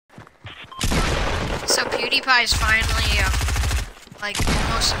So PewDiePie is finally like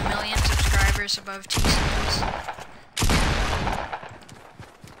almost 1 million subscribers above T-Series.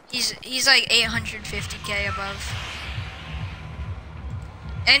 He's like 850K above.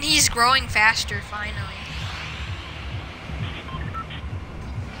 And he's growing faster finally.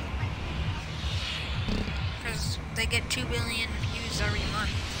 Because they get 2 billion views every month.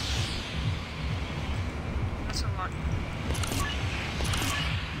 That's a lot.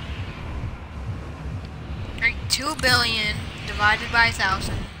 Right, 2 billion divided by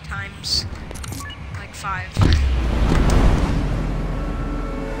 1,000 times like 5.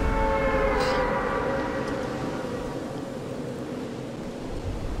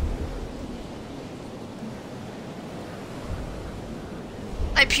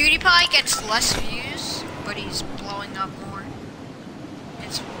 Like PewDiePie gets less views, but he's blowing up more.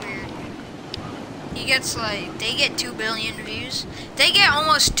 It's weird. He gets like, they get 2 billion views. They get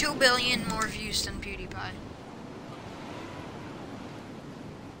almost 2 billion more views than PewDiePie.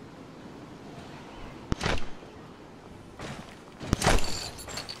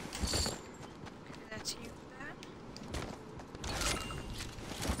 That's you, that.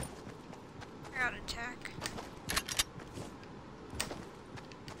 I got attack.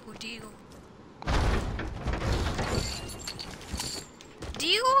 Ooh, Deagle.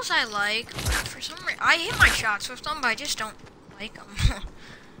 Deagles I like, but for some reason, I hit my shots with them, but I just don't like them.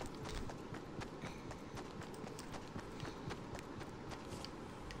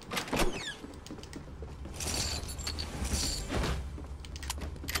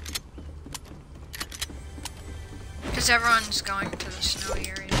 Because everyone's going to the snowy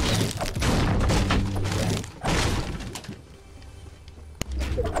areas.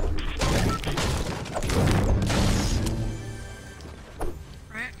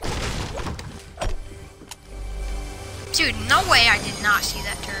 Dude, no way I did not see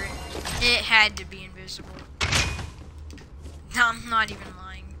that turret. It had to be invisible. No, I'm not even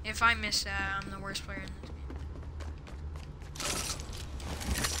lying. If I miss that, I'm the worst player in this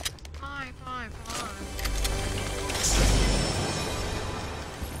game. Bye.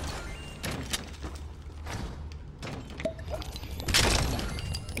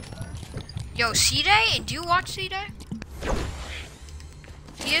 Yo, C-Day? Do you watch C-Day?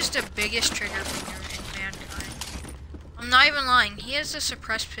 He is the biggest trigger finger in mankind. I'm not even lying. He has a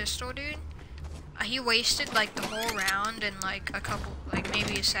suppressed pistol, dude. He wasted like the whole round in like a couple, like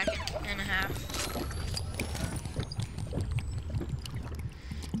maybe a second and a half.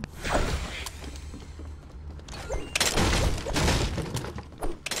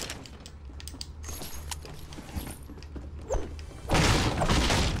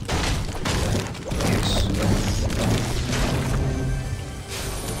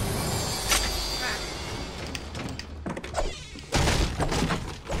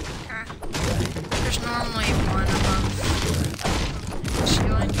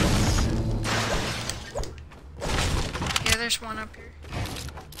 There's one up here.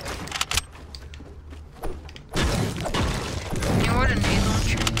 You know what, a nade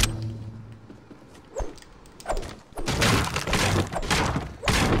launcher?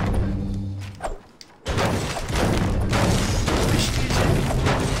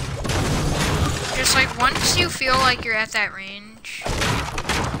 Just like once you feel like you're at that range,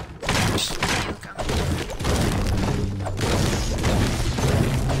 just nuke 'em.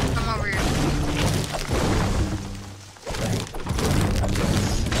 Come over here.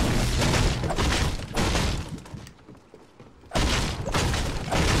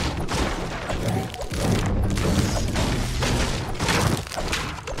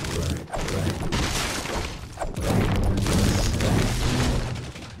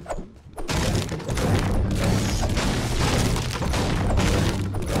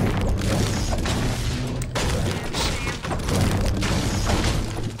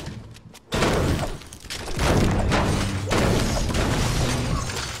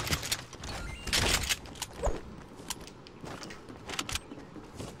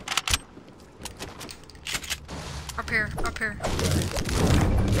 Up here.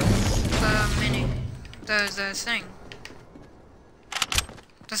 The mini. The thing.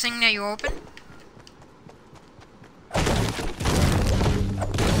 The thing that you open?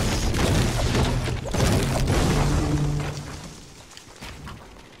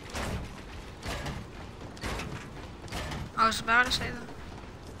 I was about to say that.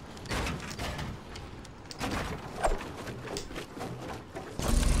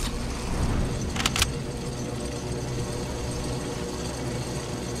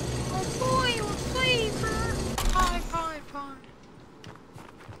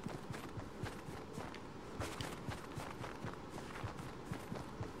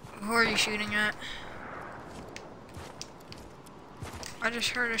 Who are you shooting at? I just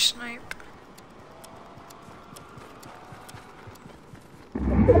heard a snipe.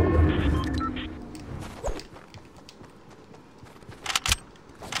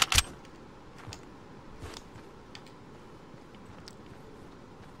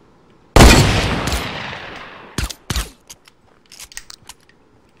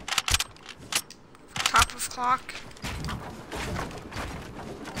 Top of clock.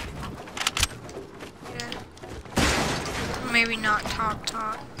 Yeah. Maybe not top.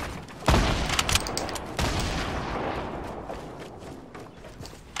 Oh,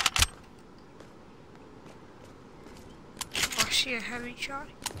 I see a heavy shot.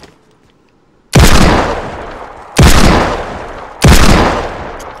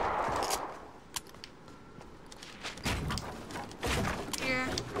 Yeah.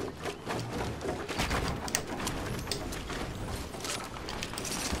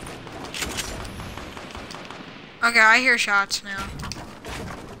 Okay, I hear shots now.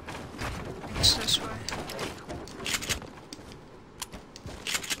 It's this way.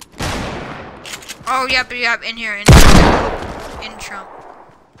 Oh, yep, in here, in Trump.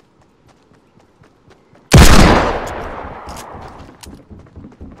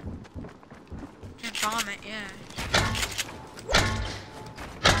 Just bomb it, yeah.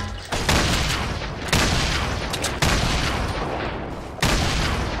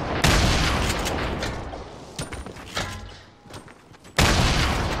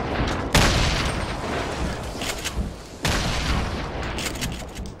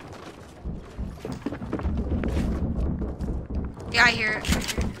 Yeah, I hear it.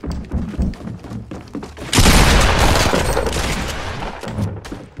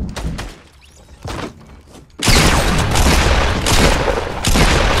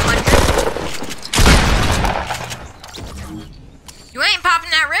 You ain't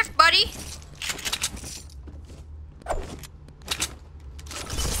popping that rift, buddy.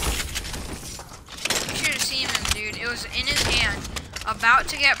 You should have seen him, dude. It was in his hand, about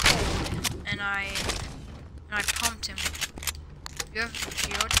to get pulled, and I pumped him. You have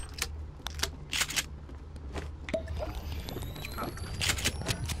shield?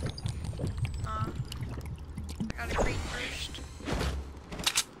 I gotta green first.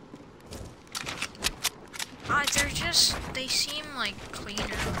 They seem like cleaner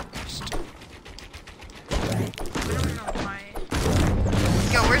almost. I don't know why.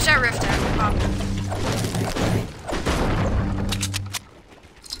 Yo, where's that rift at? Pop.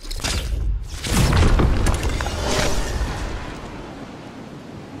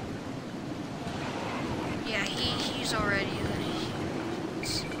 Yeah, he's already.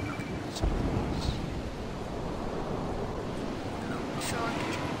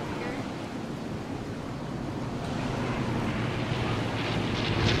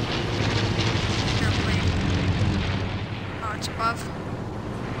 Above.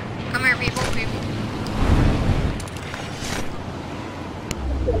 Come here, people.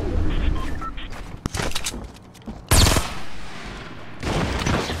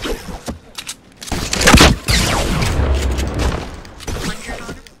 100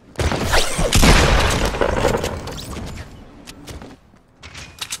 on him.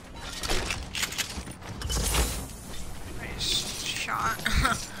 Nice shot.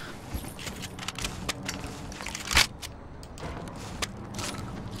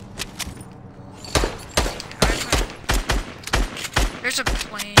 There's a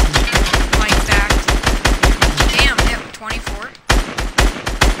plane, like back. Damn, hit 24.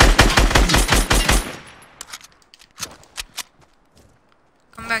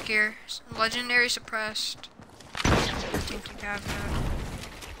 Come back here. Legendary suppressed. I think you have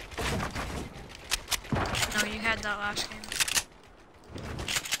that. No, you had that last game.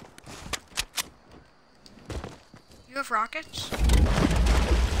 You have rockets?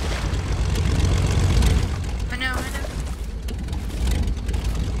 I know.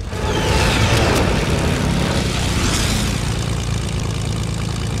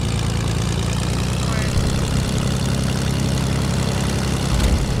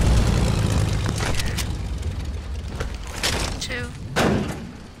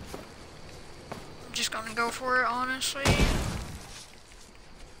 Go for it, honestly.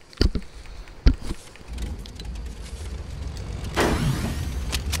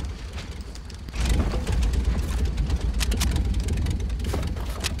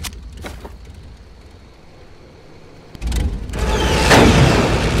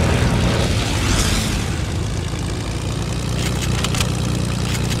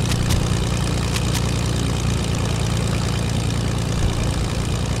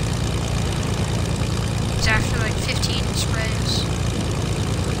 After like 15 sprays.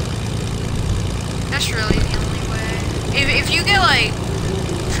 That's really the only way. If you get like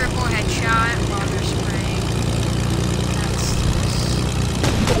triple headshot while they're spraying. That's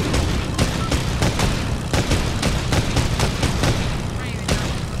I don't even know.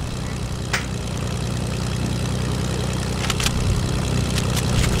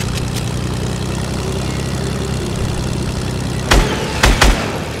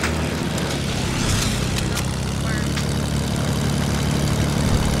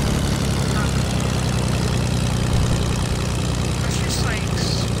 Let's just like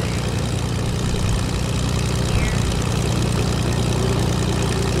stay here.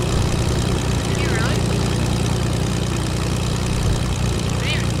 Can you really? I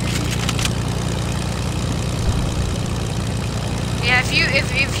didn't even hear you. Yeah,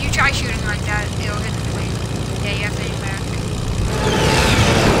 if you try shooting like that, it'll hit the plane. Yeah, you have to aim back.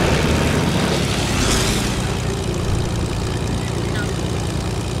 No.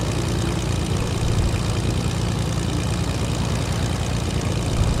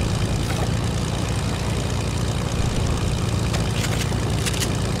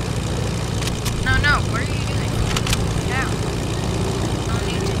 No, what are you doing? Yeah. No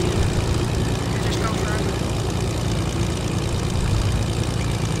need to do that. Just go further.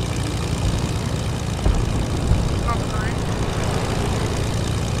 Go behind.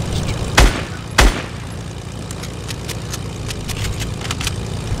 Just chill.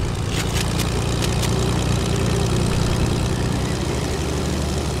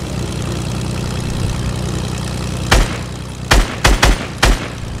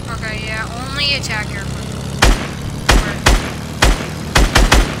 Okay, yeah, only attack airplanes.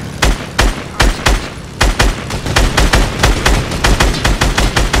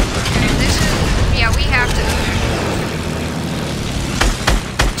 Okay, this is, yeah, we have to,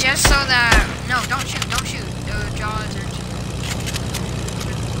 just so that, no, don't shoot, draw attention.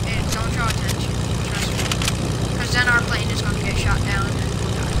 Don't draw attention, trust me. Because then our plane is going to get shot down and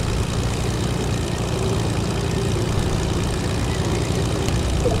we'll die.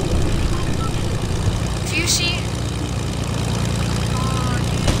 If you see, oh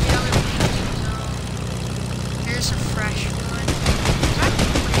dude, the other plane is in zone. There's a fresh one.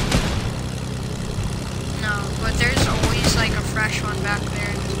 No, but there's always like a fresh one back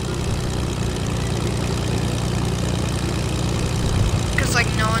there. Cause like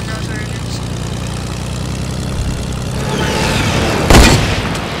no one knows where it is.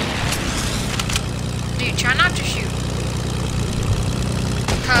 Dude, try not to shoot.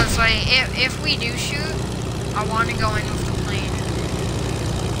 Cause like if we do shoot, I want to go in with the plane.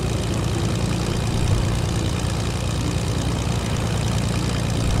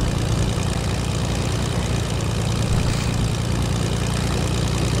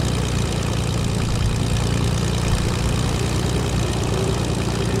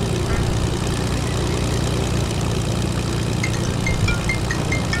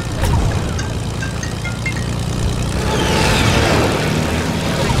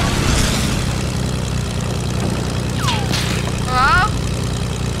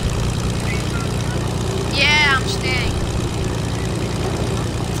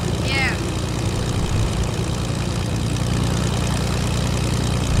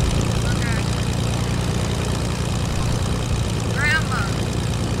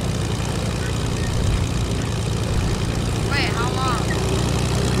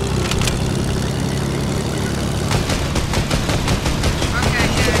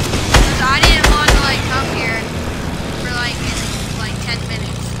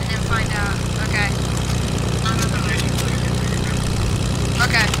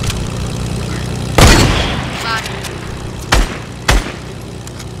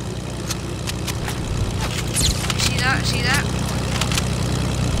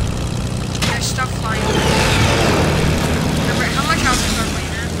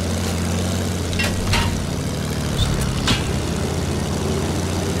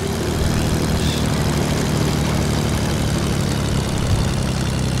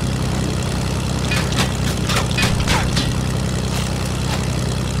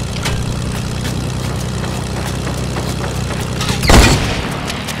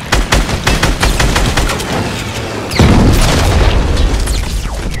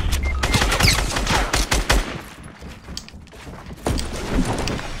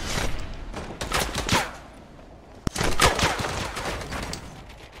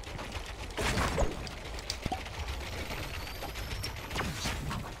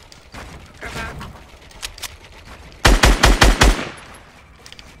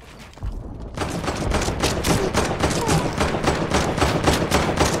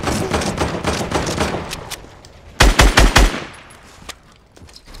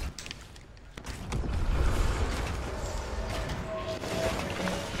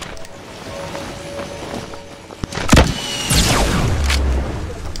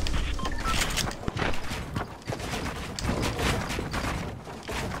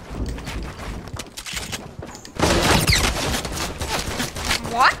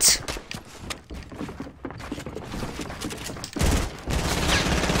 What?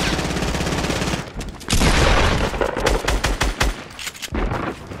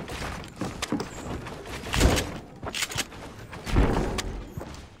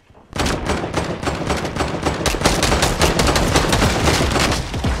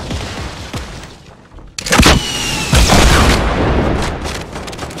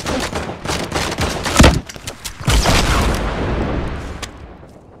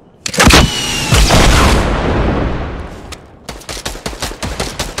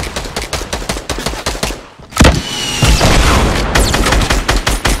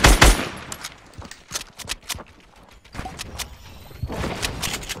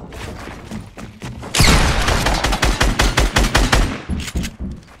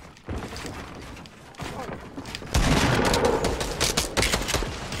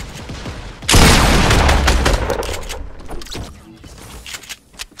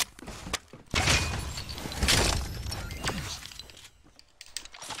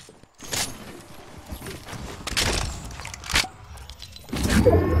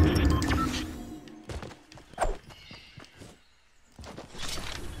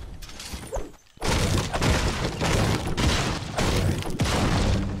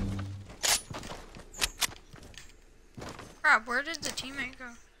 Crap, where did the teammate go?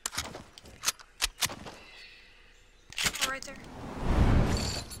 Oh, right there.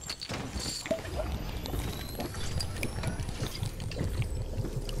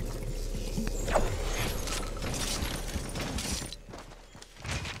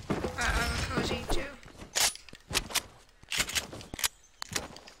 Cozy too.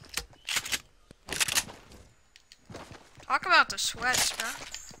 Talk about the sweats, bro.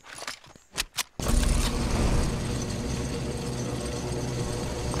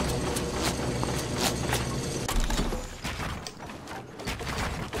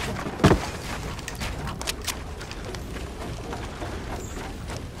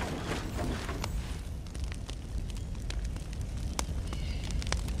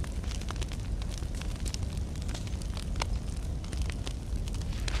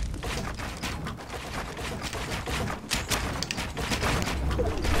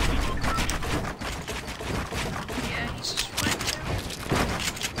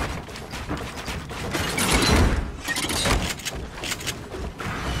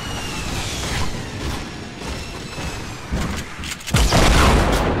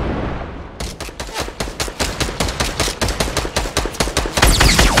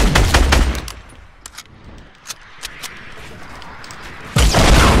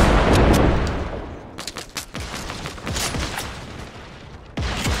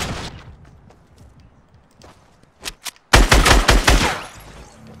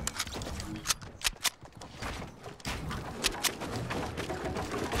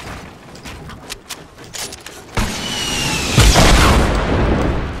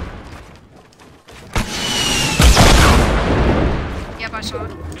 I saw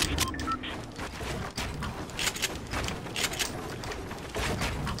it.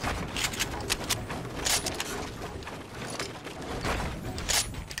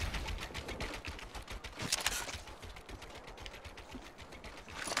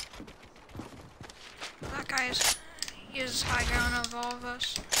 That guy is high ground of all of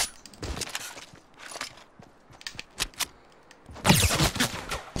us.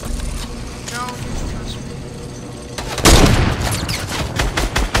 No, trust me.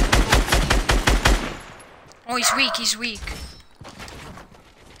 Oh, he's weak, he's weak.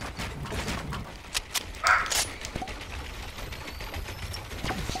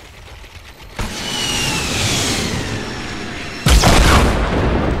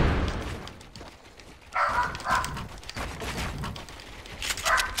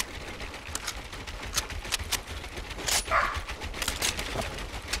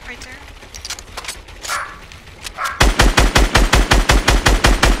 Right there.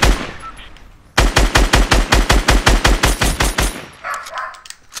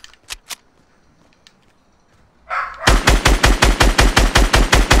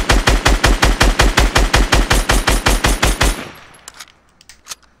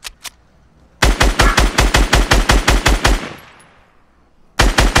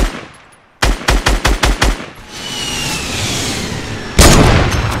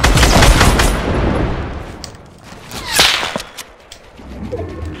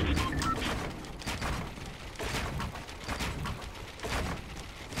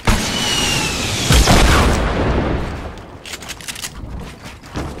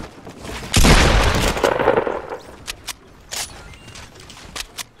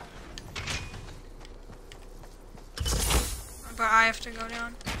 but I have to go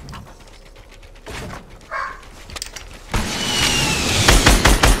down.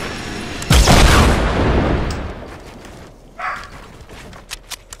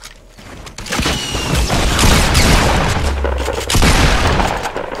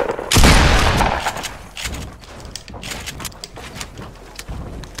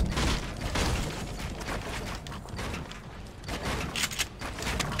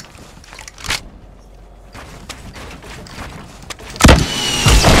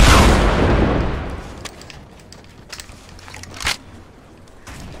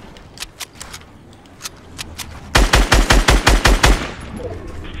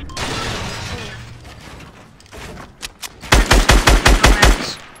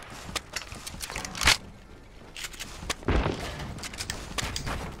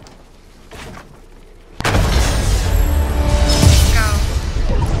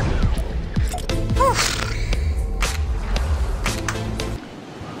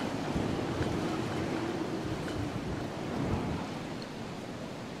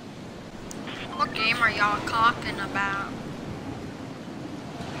 What game are y'all talking about?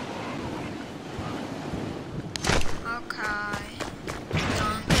 Okay.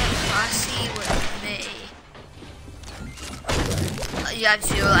 Don't get fussy with me. I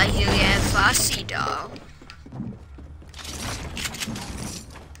feel like you get fussy though.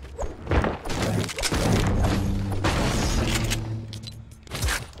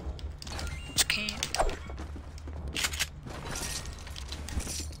 Just can't.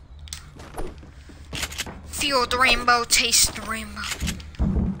 Feel the rainbow, taste the rainbow.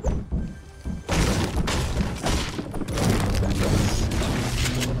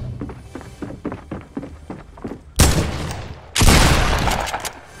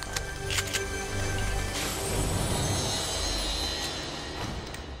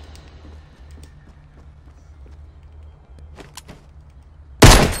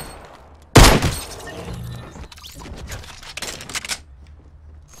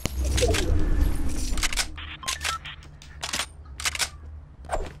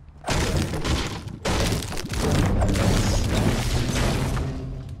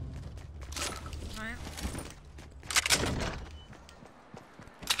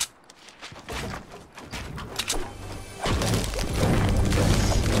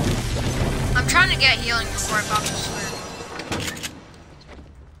 I'm trying to get healing before I pop the slurp.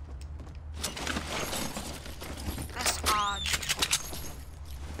 That's odd.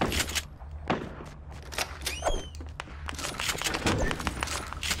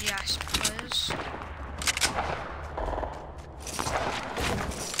 Yes, please.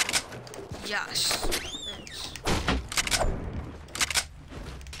 Yes, please.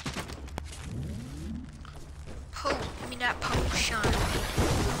 Give me that potion.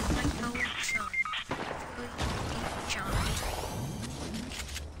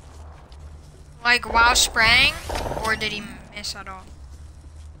 Like while spraying, or did he miss at all?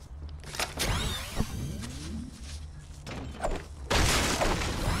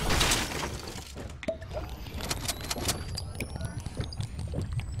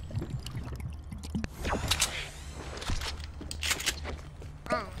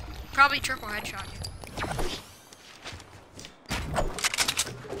 Oh, probably triple headshot you.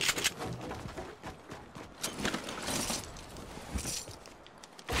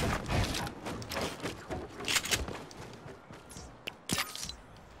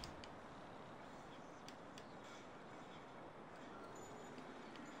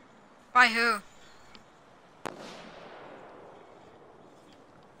 By who?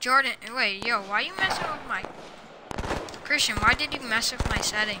 Jordan, wait, yo, why you messing with my... Christian, why did you mess with my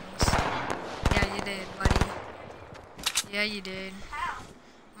settings? Yeah, you did, buddy. Yeah, you did.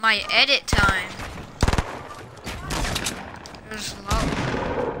 My edit time. It was low.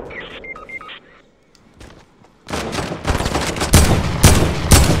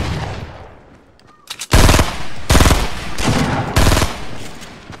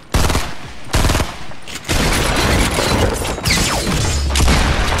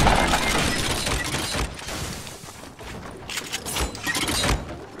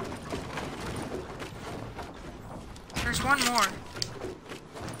 There's one more.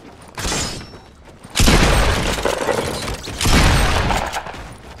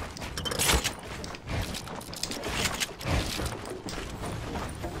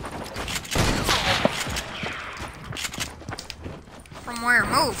 From where?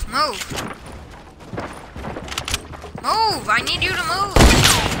 Move, move. Move! I need you to move!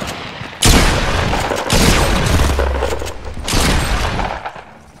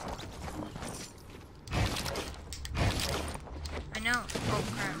 I know. Oh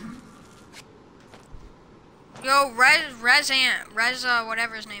crap. Yo, Rez,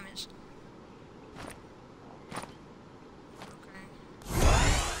 whatever his name is.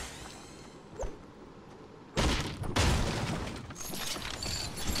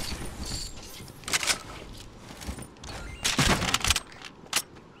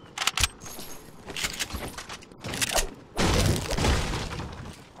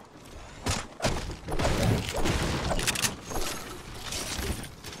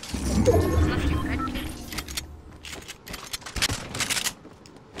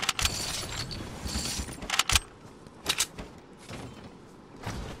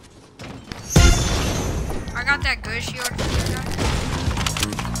 I got that good shield for you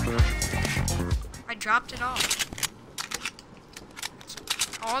guys. I dropped it all.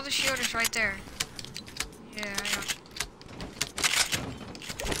 All the shield is right there. Yeah, I got.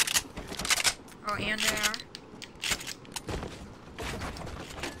 Oh, and they are.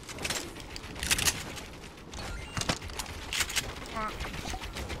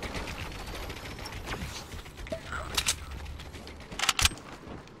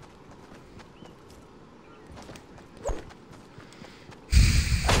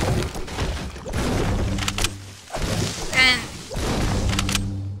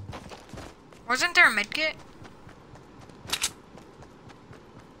 Wasn't there a medkit?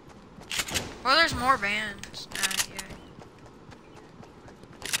 Well, there's more bands. Yeah.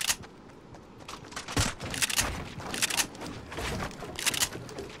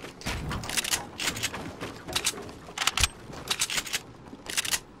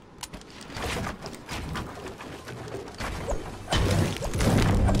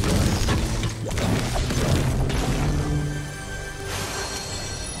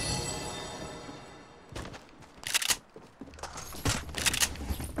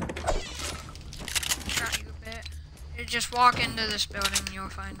 Just walk into this building and you'll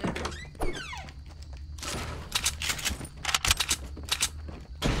find it.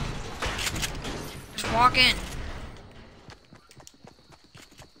 Just walk in.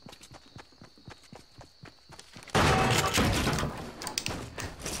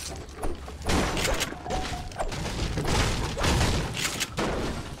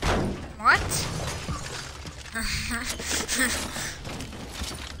 What?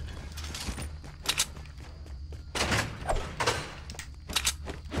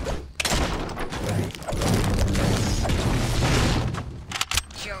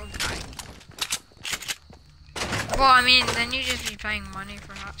 Well, I mean, then you just be paying money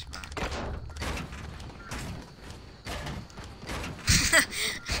for hotspot.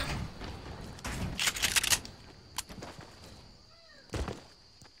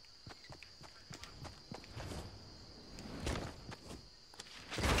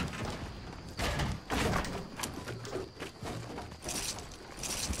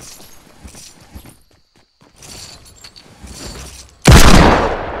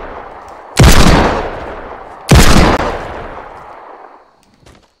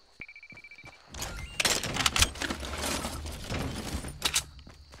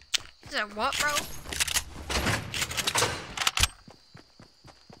 Is that what, bro?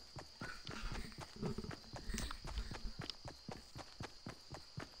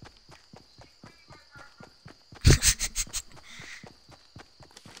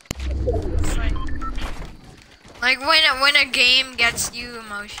 Like when a game gets you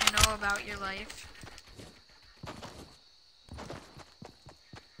emotional about your life.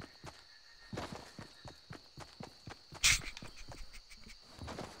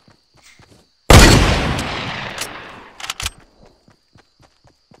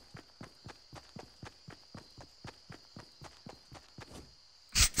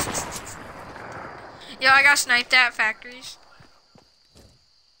 Yo, I got sniped at factories.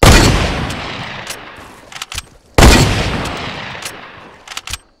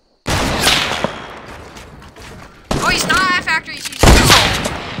 Oh, he's not at factories, he's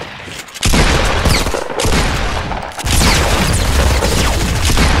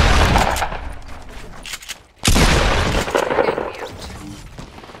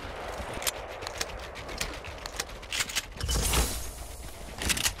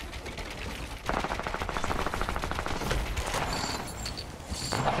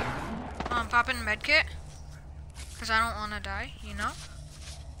popping a medkit, because I don't want to die, you know?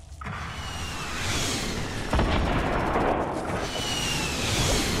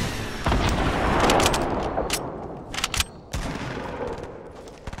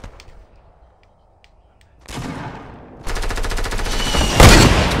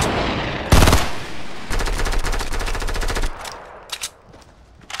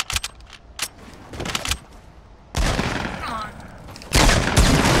 Come on.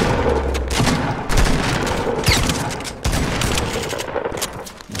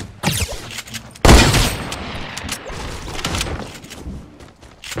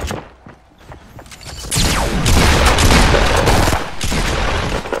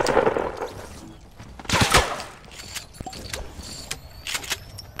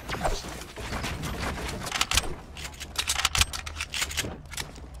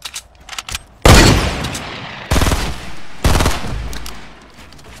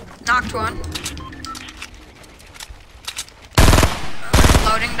 Knocked one.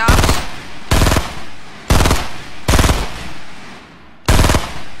 Loading docks.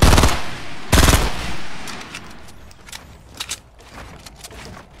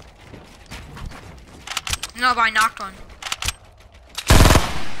 No, but I knocked one.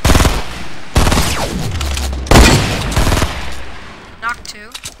 Knocked two.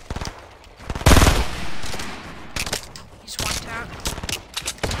 He's one tap.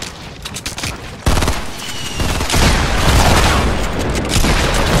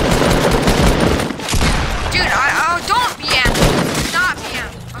 Dude, oh, don't BM. Not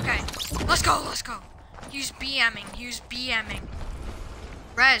BM. Okay. Let's go, let's go. He was BMing. He was BMing.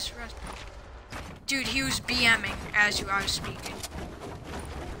 Res. Dude, he was BMing as I was speaking.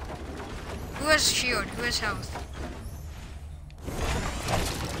 Who has shield? Who has health?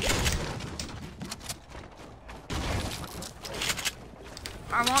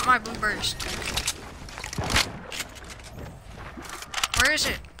 I want my blue burst. Where is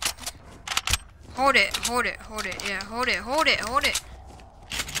it? Hold it, hold it, hold it. Yeah, hold it, hold it, hold it.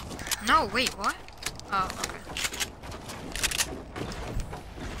 No, wait, what? Oh, okay.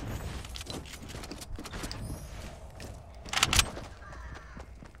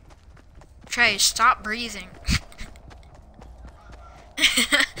 Trey, stop breathing.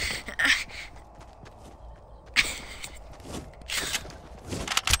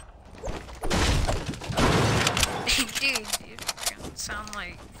 Dude, you sound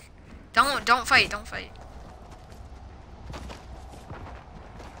like... Don't fight, don't fight.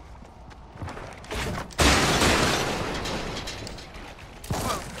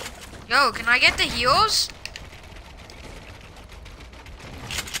 Whoa. Yo, can I get the heals?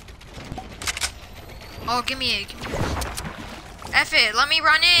 Oh, give me it. F it, let me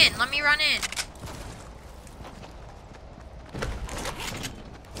run in, let me run in.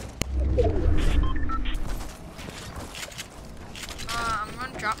 I'm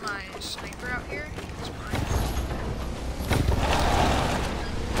gonna drop my sniper out here. It's fine.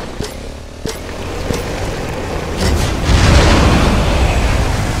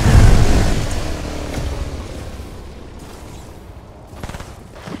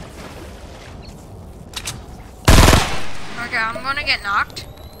 Okay, I'm gonna get knocked.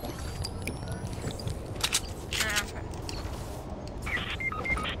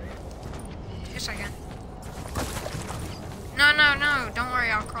 Yes, I can. No, don't worry,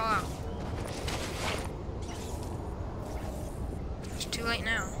 I'll crawl out. It's too late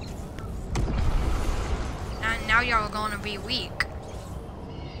now. Now y'all are gonna be weak.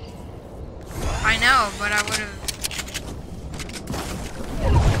 I know, but I would've...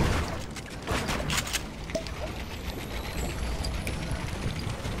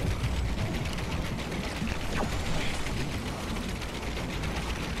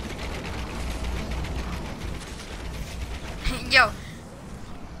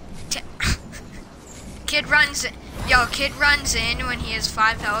 Yo, kid runs in when he has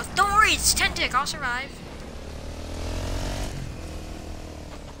 5 health. Don't worry, it's 10 tick. I'll survive.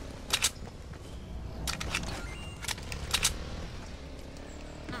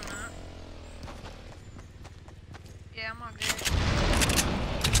 I'm not. Yeah, I'm all good.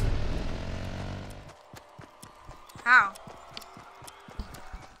 How?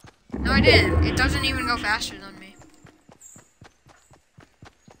 No, I didn't. It doesn't even go faster than me.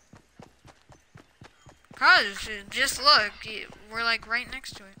 Cause, just look, we're like right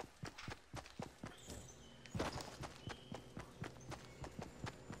next to it.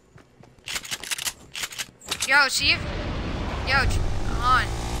 Yo, see if, yo, on,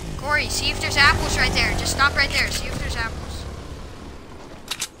 Corey, see if there's apples right there. Just stop right there, see if there's apples.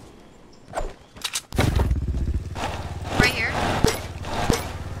 Right here.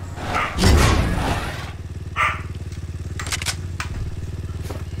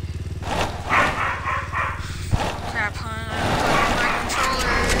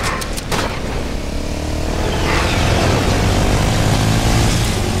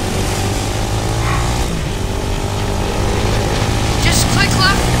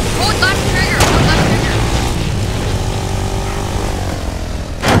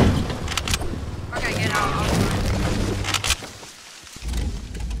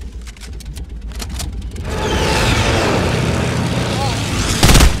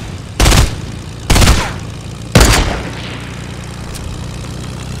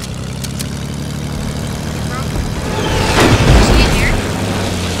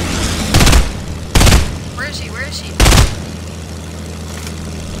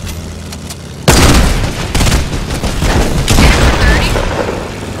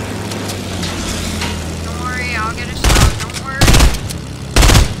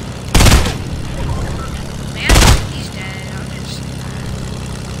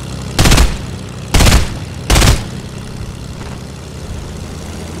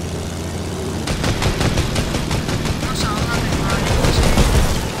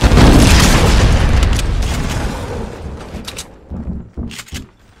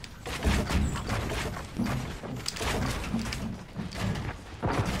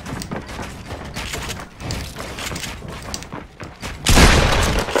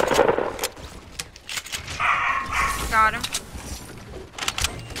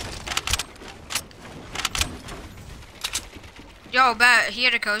 Yo, bet he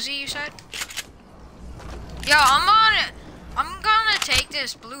had a cozy, you said? Yo, I'm gonna take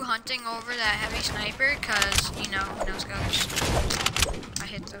this blue hunting over that heavy sniper, cause you know, no scopes. I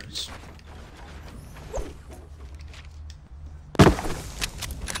hit those.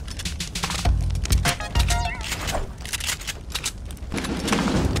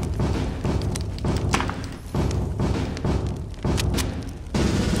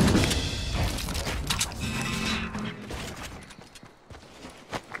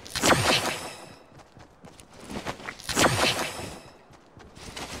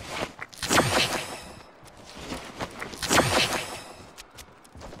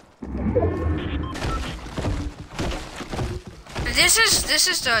 This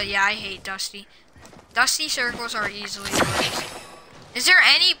is the, yeah, I hate Dusty. Dusty circles are easily the worst. Is there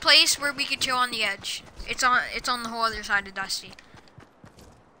any place where we could chill on the edge? It's on the whole other side of Dusty.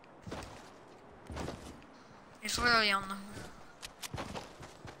 It's literally on the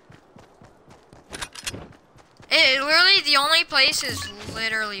literally the only place is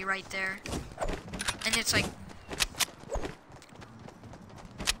literally right there. And it's like,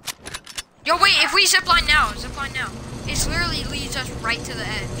 yo, wait, if we zipline now, it literally leads us right to the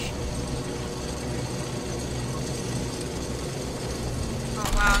edge.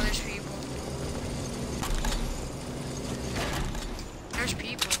 Oh wow, there's people. There's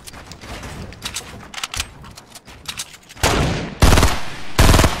people.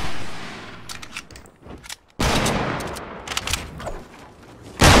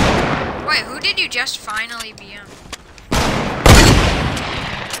 Wait, who did you just finally BM?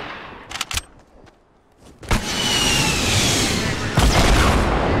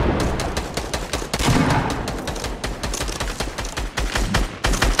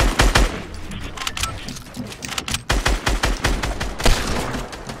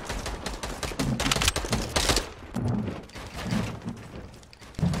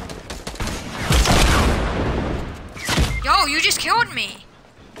 Yo, you just killed me!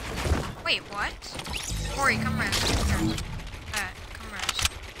 Wait, what? Corey, come rest. Come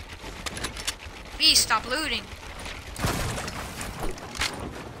rest. Please stop looting.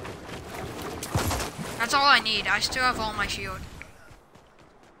 That's all I need. I still have all my shield.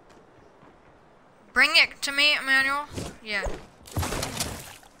 Bring it to me, Emmanuel. Yeah.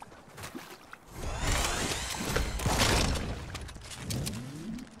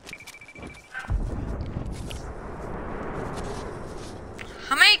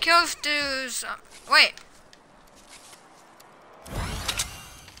 How many kills does... wait.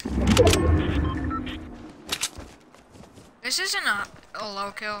 This isn't a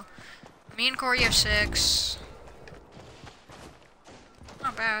low kill. Me and Corey have 6.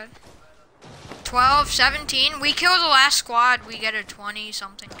 Not bad. 12, 17. We kill the last squad, we get a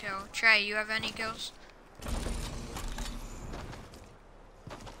 20-something kill. Trey, you have any kills?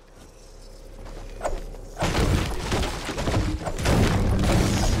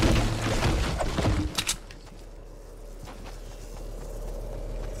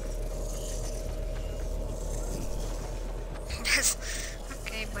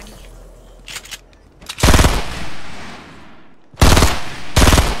 Okay, buddy.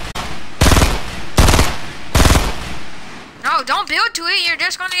 No, don't build to it. You're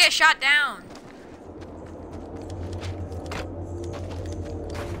just gonna get shot down.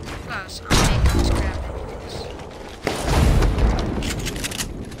 Close. I'm making this crap.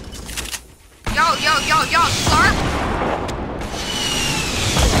 Yo, Slarp.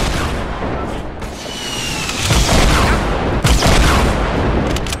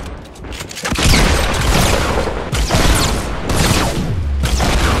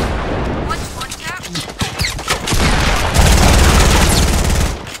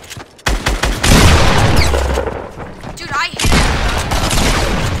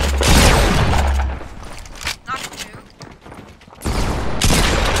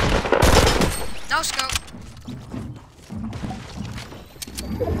 No scope.